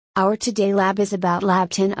Our Today Lab is about Lab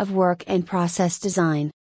 10 of Work and Process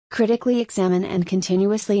Design. Critically examine and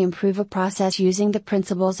continuously improve a process using the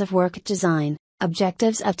principles of work design.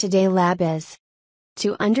 Objectives of Today Lab is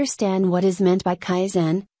to understand what is meant by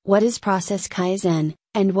Kaizen, what is process Kaizen,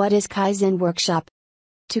 and what is Kaizen workshop.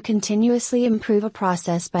 To continuously improve a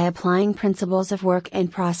process by applying principles of work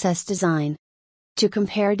and process design. To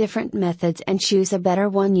compare different methods and choose a better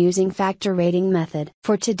one using factor rating method.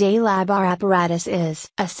 For Today Lab, our apparatus is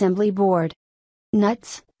assembly board,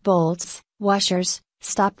 nuts, bolts, washers,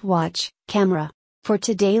 stopwatch, camera. For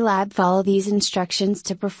Today Lab, follow these instructions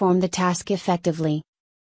to perform the task effectively.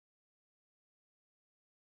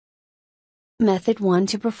 Method 1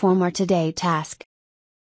 to perform our Today task.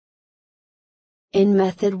 In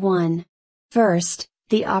Method 1. First,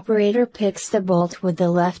 the operator picks the bolt with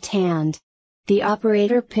the left hand. The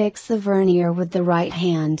operator picks the vernier with the right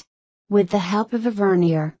hand. With the help of a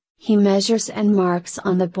vernier, he measures and marks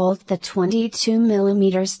on the bolt the 22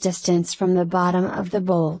 mm distance from the bottom of the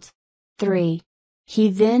bolt. 3. He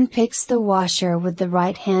then picks the washer with the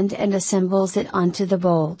right hand and assembles it onto the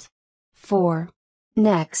bolt. 4.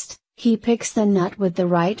 Next, he picks the nut with the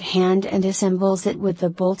right hand and assembles it with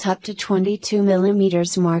the bolt up to 22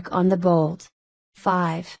 mm mark on the bolt.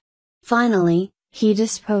 5. Finally, he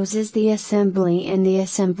disposes the assembly in the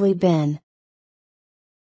assembly bin.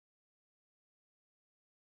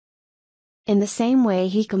 In the same way,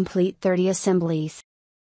 he complete 30 assemblies.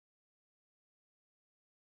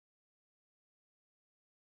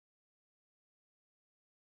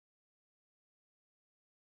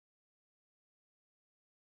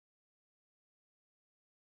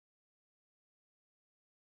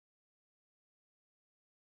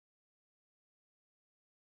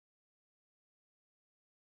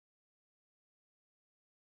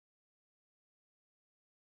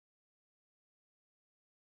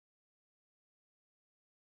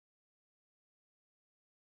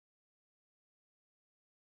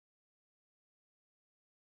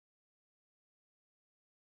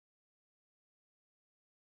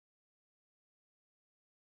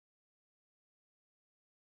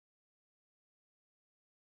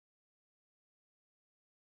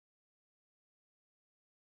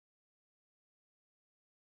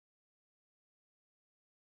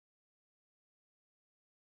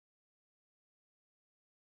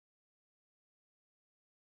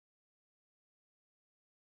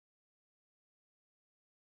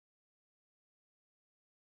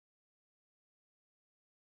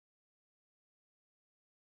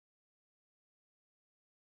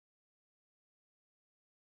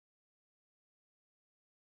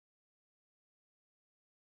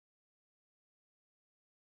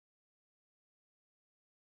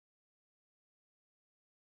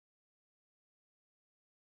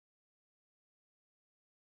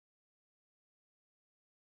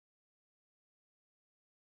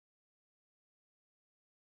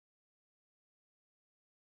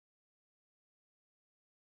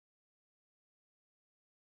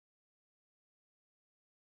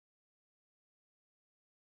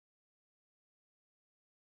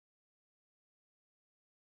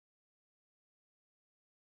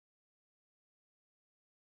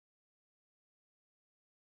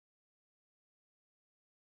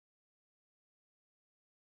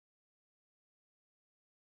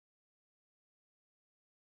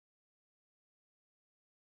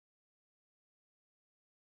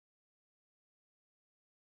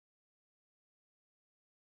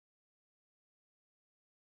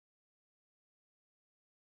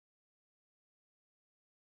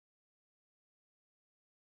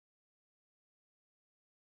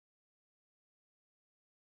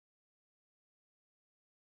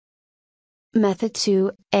 Method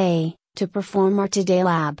 2A, to perform our Today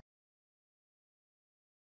Lab.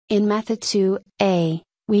 In Method 2A,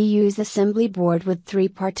 we use assembly board with 3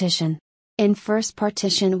 partition. In first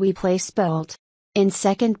partition we place bolt. In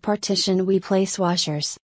second partition we place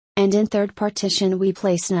washers. And in third partition we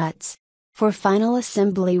place nuts. For final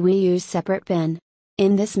assembly we use separate bin.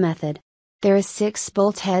 In this method, there is 6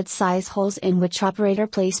 bolt head size holes in which operator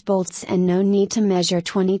place bolts and no need to measure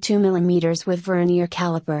 22 mm with vernier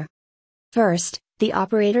caliper. First, the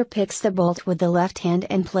operator picks the bolt with the left hand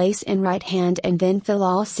and place in right hand and then fill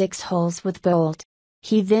all 6 holes with bolt.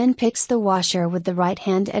 He then picks the washer with the right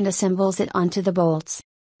hand and assembles it onto the bolts.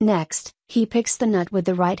 Next, he picks the nut with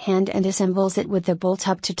the right hand and assembles it with the bolt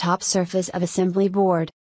up to top surface of assembly board.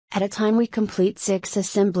 At a time we complete 6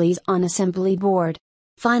 assemblies on assembly board.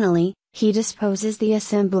 Finally, he disposes the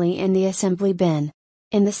assembly in the assembly bin.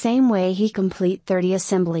 In the same way he complete 30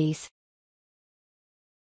 assemblies.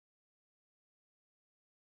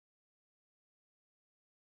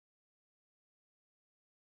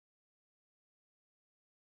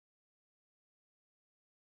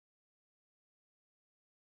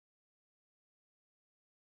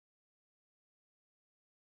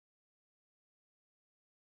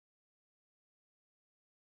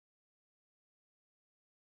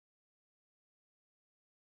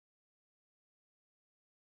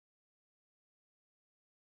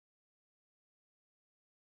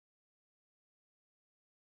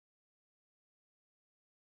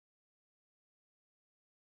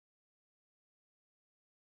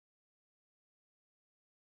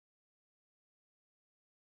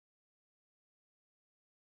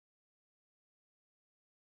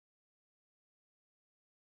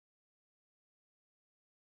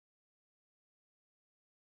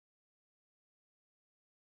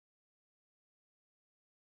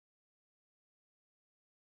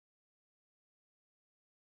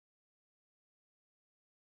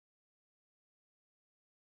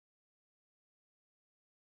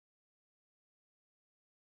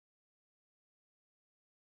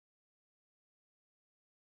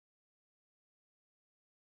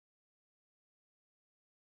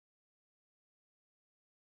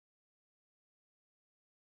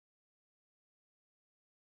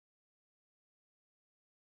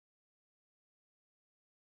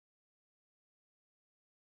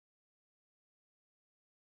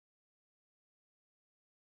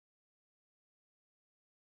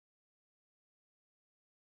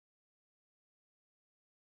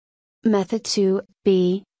 Method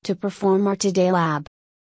 2B, to perform our today lab.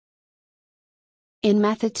 In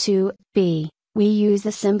Method 2B, we use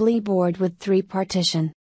assembly board with 3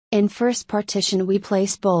 partition. In first partition we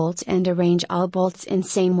place bolts and arrange all bolts in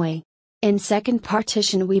same way. In second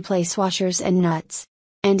partition we place washers and nuts.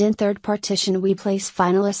 And in third partition we place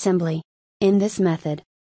final assembly. In this method,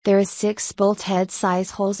 there is 6 bolt head size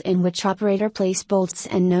holes in which operator place bolts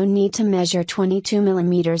and no need to measure 22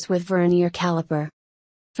 mm with vernier caliper.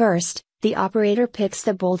 First, the operator picks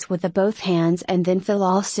the bolts with the both hands and then fill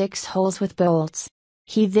all 6 holes with bolts.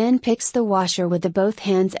 He then picks the washer with the both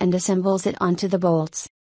hands and assembles it onto the bolts.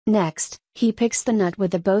 Next, he picks the nut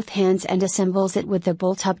with the both hands and assembles it with the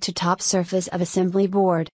bolt up to top surface of assembly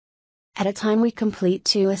board. At a time we complete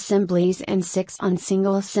 2 assemblies and 6 on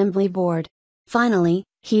single assembly board. Finally,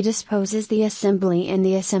 he disposes the assembly in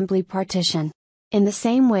the assembly partition. In the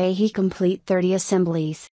same way he complete 30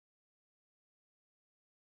 assemblies.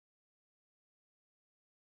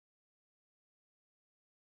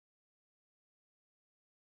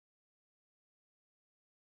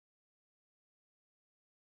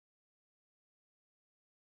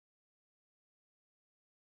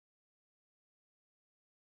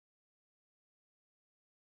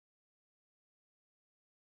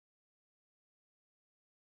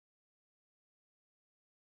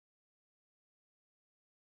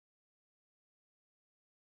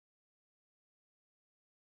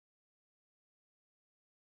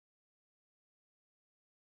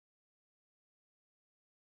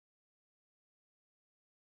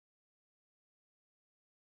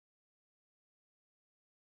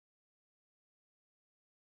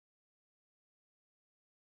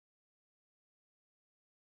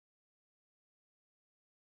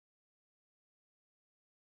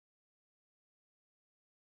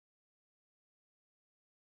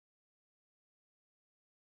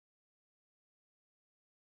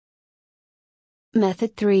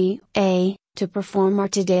 Method 3A, to perform our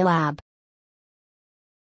today lab.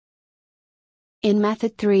 In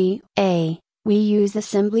Method 3A, we use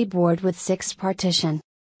assembly board with 6 partition.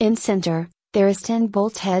 In center, there is 10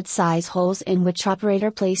 bolt head size holes in which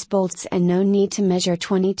operator place bolts and no need to measure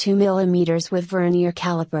 22 mm with vernier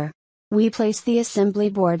caliper. We place the assembly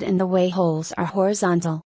board in the way holes are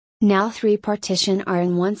horizontal. Now 3 partition are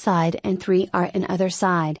in one side and 3 are in other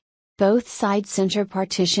side. Both side center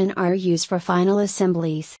partition are used for final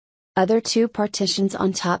assemblies. Other 2 partitions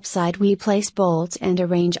on top side we place bolts and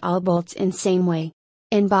arrange all bolts in same way.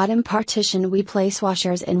 In bottom partition we place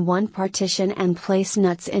washers in one partition and place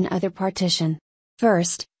nuts in other partition.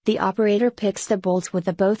 First, the operator picks the bolts with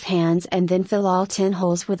the both hands and then fill all 10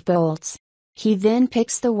 holes with bolts. He then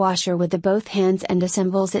picks the washer with the both hands and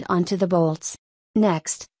assembles it onto the bolts.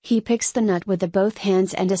 Next, he picks the nut with the both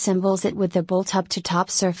hands and assembles it with the bolt up to top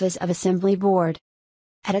surface of assembly board.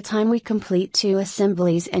 At a time we complete 2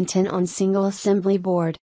 assemblies and 10 on single assembly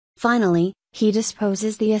board. Finally, he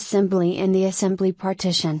disposes the assembly in the assembly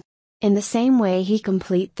partition. In the same way he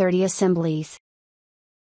complete 30 assemblies.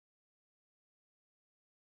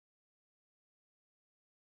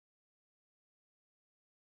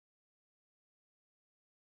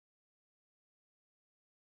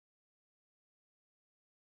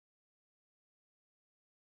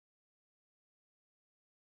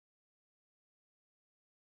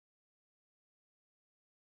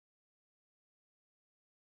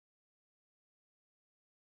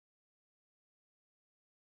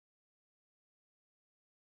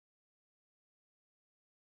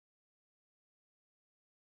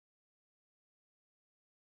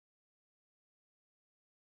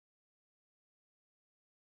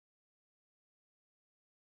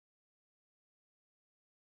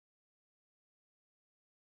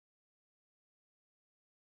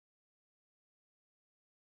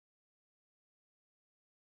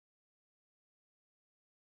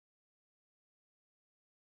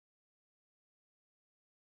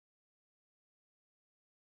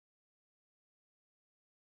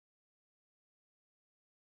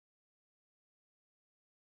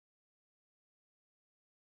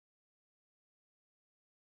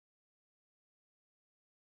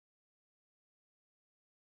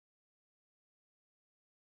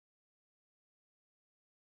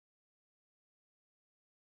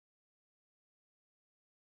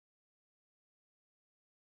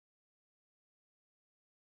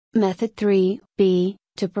 Method 3B,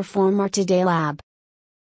 to perform our today lab.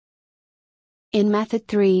 In Method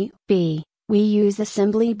 3B, we use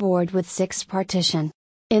assembly board with 6 partition.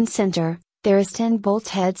 In center, there is 10 bolt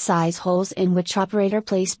head size holes in which operator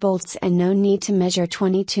place bolts and no need to measure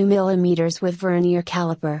 22 mm with vernier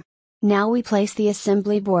caliper. Now we place the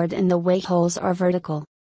assembly board in the way holes are vertical.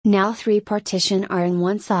 Now 3 partition are in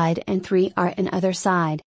one side and 3 are in other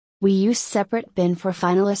side. We use separate bin for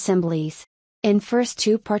final assemblies. In first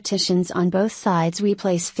 2 partitions on both sides we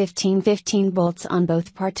place 15-15 bolts on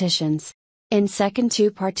both partitions. In second 2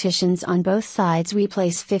 partitions on both sides we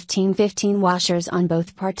place 15-15 washers on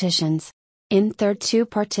both partitions. In third 2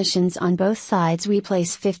 partitions on both sides we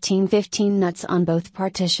place 15-15 nuts on both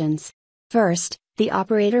partitions. First, the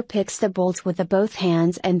operator picks the bolts with the both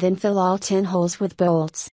hands and then fill all 10 holes with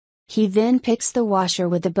bolts. He then picks the washer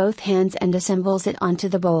with the both hands and assembles it onto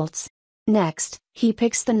the bolts. Next, he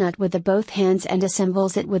picks the nut with the both hands and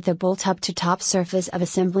assembles it with the bolt up to top surface of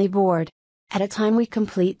assembly board. At a time we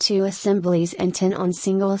complete 2 assemblies and 10 on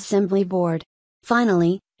single assembly board.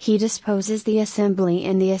 Finally, he disposes the assembly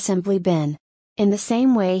in the assembly bin. In the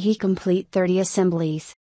same way he complete 30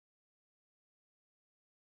 assemblies.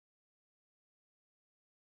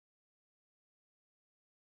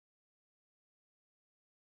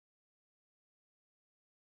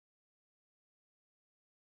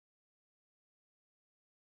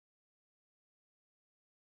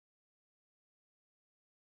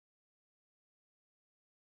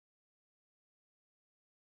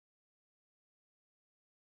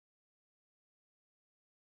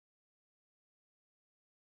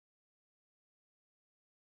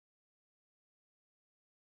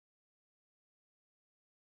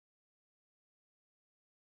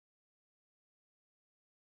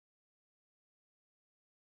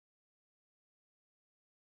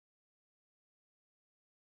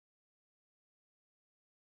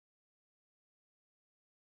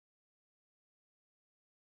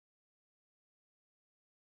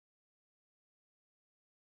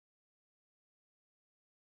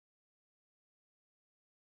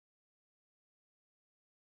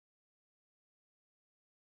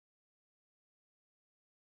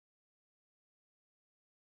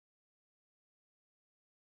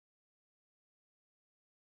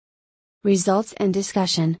 Results and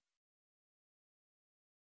discussion.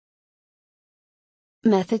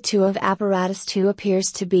 Method 2 of apparatus 2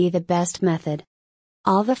 appears to be the best method.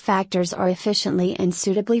 All the factors are efficiently and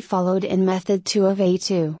suitably followed in method 2 of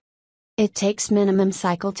A2. It takes minimum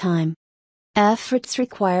cycle time. Efforts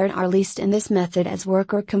required are least in this method as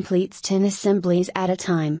worker completes 10 assemblies at a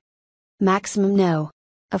time. Maximum No.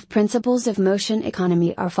 of principles of motion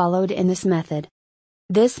economy are followed in this method.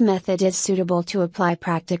 This method is suitable to apply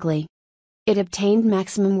practically. It obtained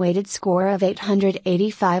maximum weighted score of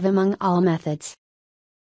 885 among all methods.